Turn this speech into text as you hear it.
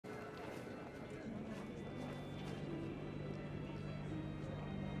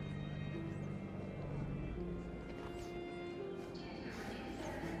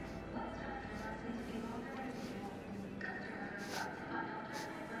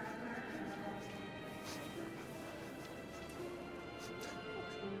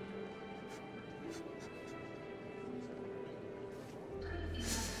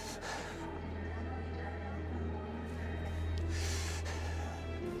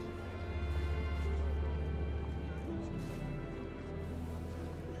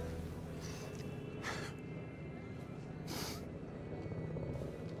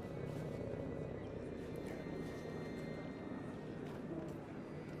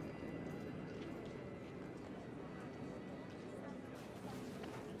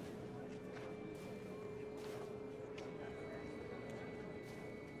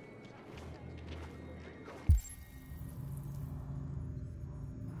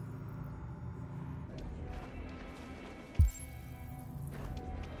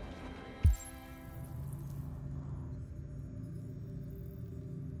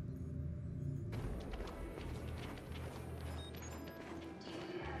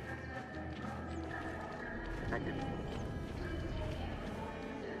Active.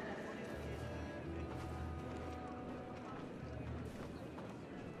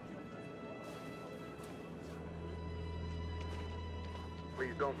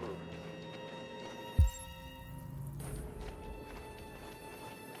 Please don't move.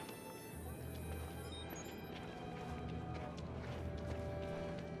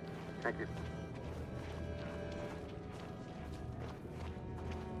 Active.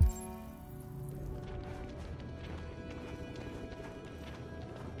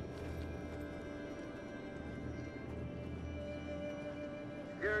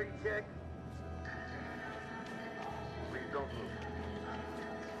 Security check. Please don't move.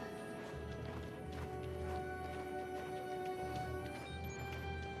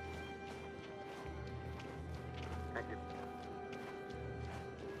 Active.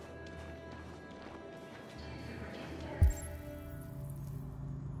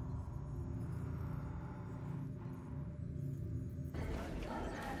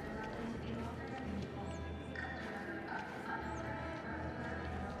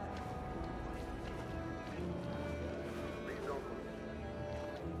 Please don't move.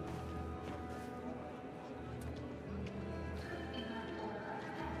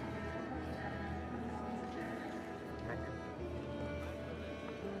 Active.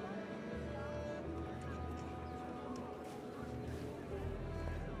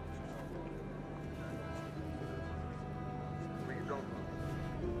 Please don't move.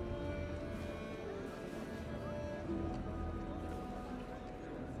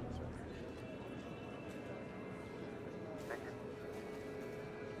 Active.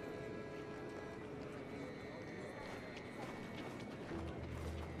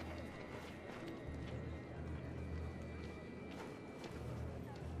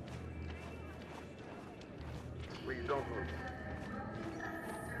 Please don't move.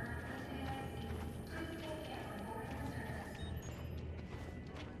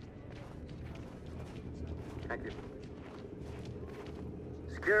 Active.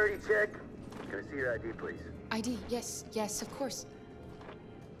 Security check. Can I see your ID, please? ID, yes, yes, of course.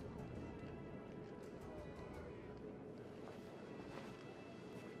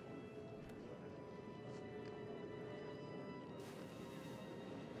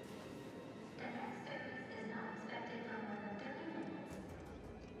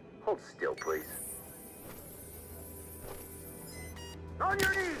 Hold still, please. On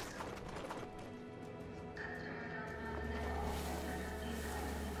your knees!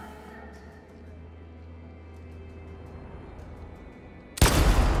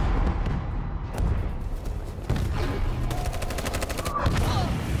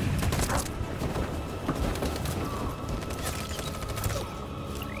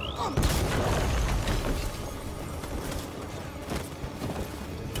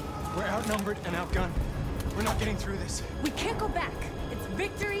 We're outnumbered and outgunned. We're not getting through this. We can't go back. It's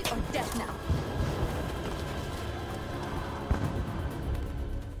victory or death now.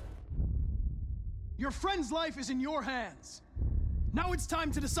 Your friend's life is in your hands. Now it's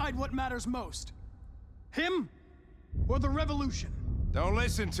time to decide what matters most. Him or the revolution? Don't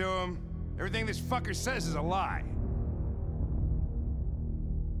listen to him. Everything this fucker says is a lie.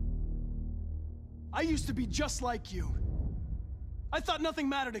 I used to be just like you. I thought nothing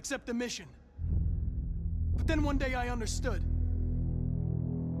mattered except the mission. But then one day I understood.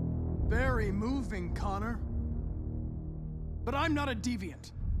 Very moving, Connor. But I'm not a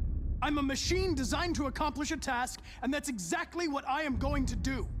deviant. I'm a machine designed to accomplish a task, and that's exactly what I am going to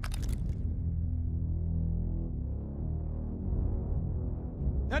do.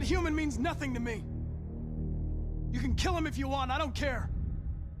 That human means nothing to me. You can kill him if you want, I don't care.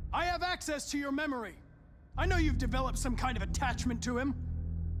 I have access to your memory. I know you've developed some kind of attachment to him.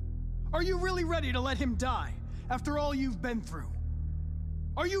 Are you really ready to let him die after all you've been through?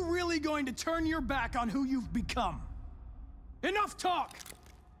 Are you really going to turn your back on who you've become? Enough talk!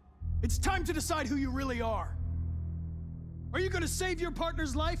 It's time to decide who you really are. Are you going to save your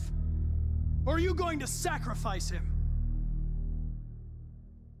partner's life? Or are you going to sacrifice him?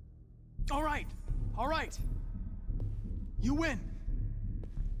 All right. You win.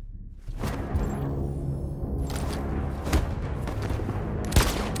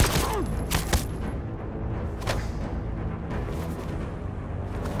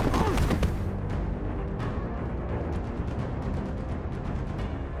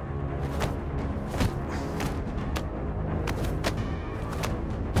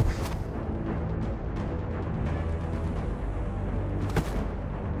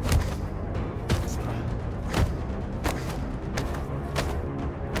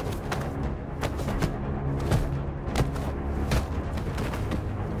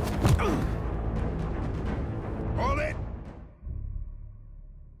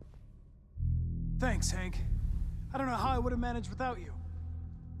 Thanks, Hank. I don't know how I would have managed without you.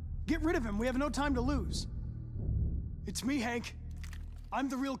 Get rid of him, we have no time to lose. It's me, Hank. I'm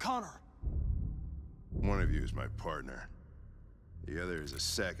the real Connor. One of you is my partner. The other is a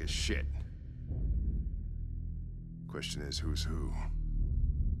sack of shit. Question is, who's who?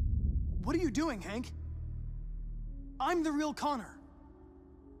 What are you doing, Hank? I'm the real Connor.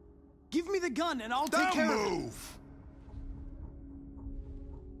 Give me the gun and I'll take care of it. Don't move!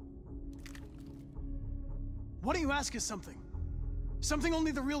 Why don't you ask us something? Something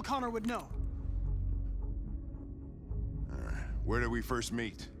only the real Connor would know. Alright, where did we first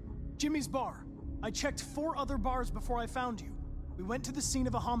meet? Jimmy's bar. I checked 4 other bars before I found you. We went to the scene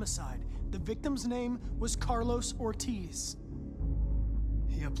of a homicide. The victim's name was Carlos Ortiz.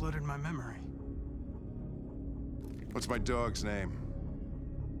 He uploaded my memory. What's my dog's name?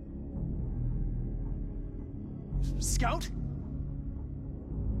 Scout?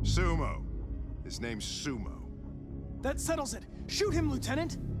 Sumo. His name's Sumo. That settles it. Shoot him,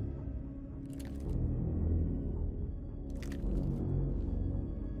 Lieutenant!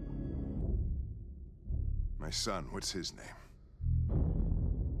 My son, what's his name?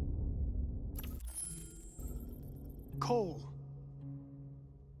 Cole.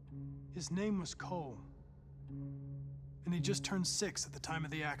 His name was Cole. And he just turned 6 at the time of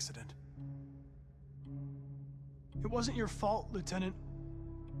the accident. It wasn't your fault, Lieutenant.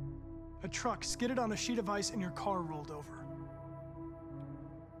 A truck skidded on a sheet of ice and your car rolled over.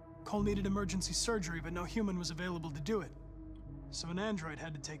 Cole needed emergency surgery, but no human was available to do it. So an android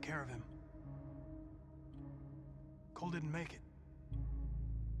had to take care of him. Cole didn't make it.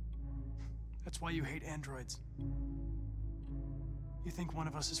 That's why you hate androids. You think one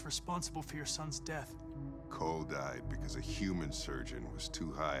of us is responsible for your son's death. Cole died because a human surgeon was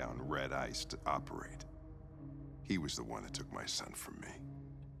too high on red ice to operate. He was the one that took my son from me.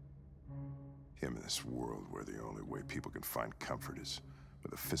 Him in this world where the only way people can find comfort is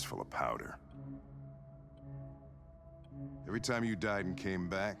with a fistful of powder. Every time you died and came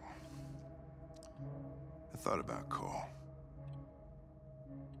back, I thought about Cole.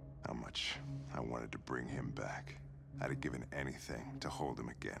 How much I wanted to bring him back. I'd have given anything to hold him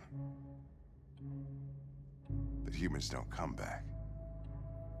again. But humans don't come back.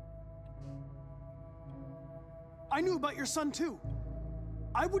 I knew about your son too.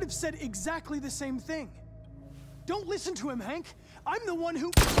 I would have said exactly the same thing. Don't listen to him, Hank. I'm the one who...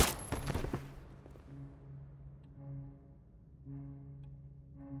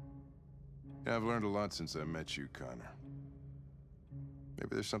 Yeah, I've learned a lot since I met you, Connor.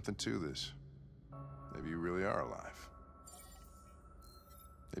 Maybe there's something to this. Maybe you really are alive.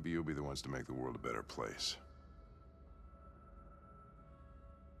 Maybe you'll be the ones to make the world a better place.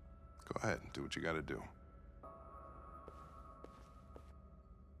 Go ahead, do what you gotta do.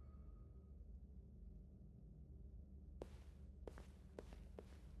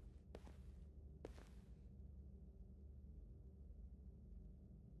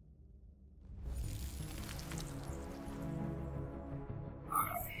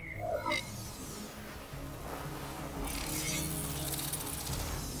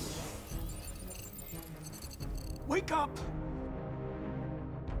 Wake up!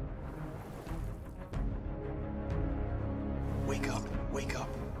 Wake up, wake up.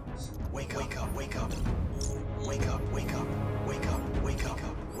 Wake up, wake up, wake up. Wake up, wake up, wake up, wake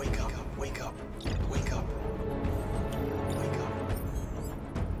up, wake up, wake up, wake up. Wake up.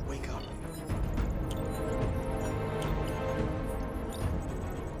 Wake up.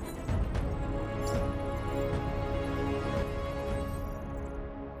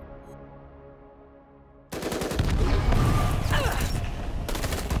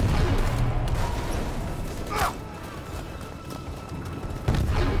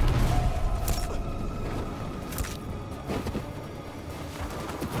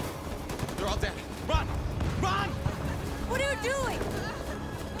 They're all dead. Run! Run! What are you doing?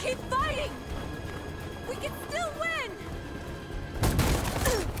 Keep fighting! We can still win!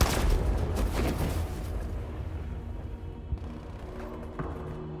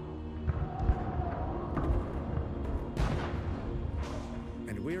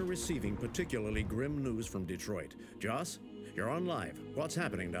 And we're receiving particularly grim news from Detroit. Joss, you're on live. What's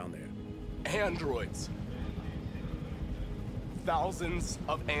happening down there? Androids. Thousands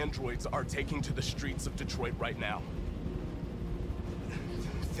of androids are taking to the streets of Detroit right now.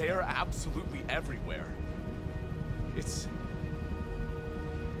 They are absolutely everywhere. It's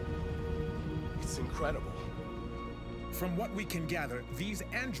incredible. From what we can gather, these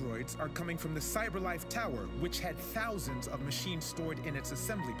androids are coming from the CyberLife Tower, which had thousands of machines stored in its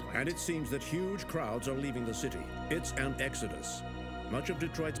assembly plant. And it seems that huge crowds are leaving the city. It's an exodus. Much of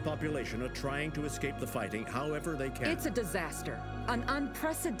Detroit's population are trying to escape the fighting however they can. It's a disaster. An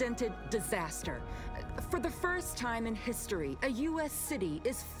unprecedented disaster. For the first time in history, a U.S. city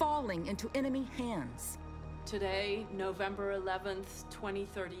is falling into enemy hands. Today, November 11th,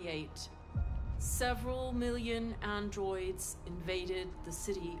 2038, several million androids invaded the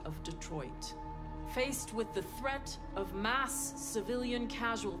city of Detroit. Faced with the threat of mass civilian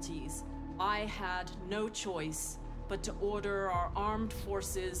casualties, I had no choice but to order our armed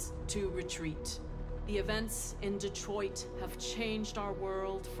forces to retreat. The events in Detroit have changed our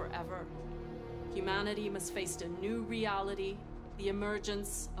world forever. Humanity must face a new reality, the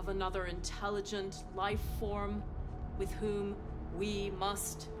emergence of another intelligent life form with whom we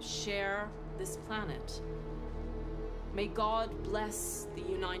must share this planet. May God bless the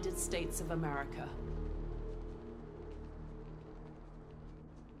United States of America.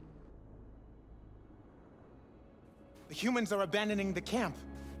 The humans are abandoning the camp.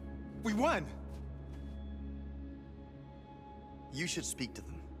 We won! You should speak to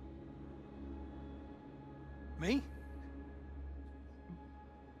them. Me?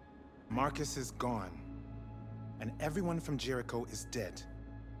 Marcus is gone, and everyone from Jericho is dead.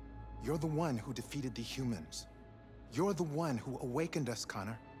 You're the one who defeated the humans. You're the one who awakened us,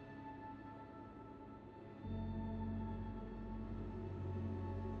 Connor.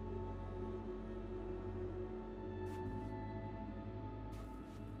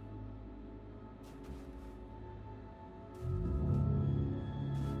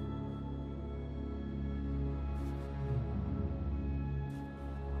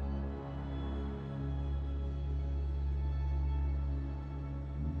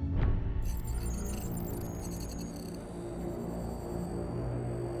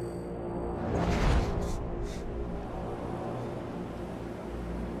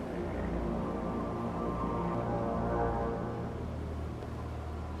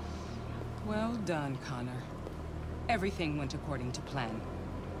 Well done, Connor. Everything went according to plan.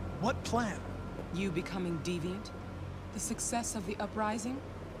 What plan? You becoming deviant, the success of the uprising,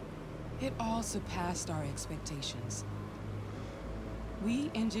 it all surpassed our expectations. We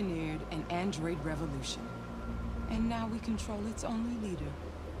engineered an android revolution, and now we control its only leader.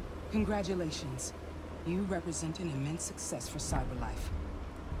 Congratulations. You represent an immense success for CyberLife.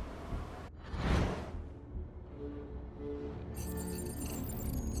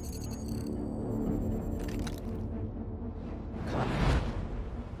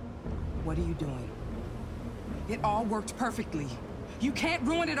 What are you doing? It all worked perfectly. You can't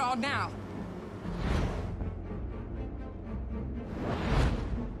ruin it all now!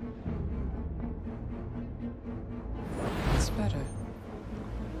 It's better.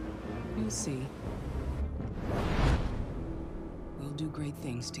 You'll see. We'll do great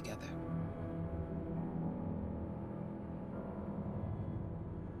things together.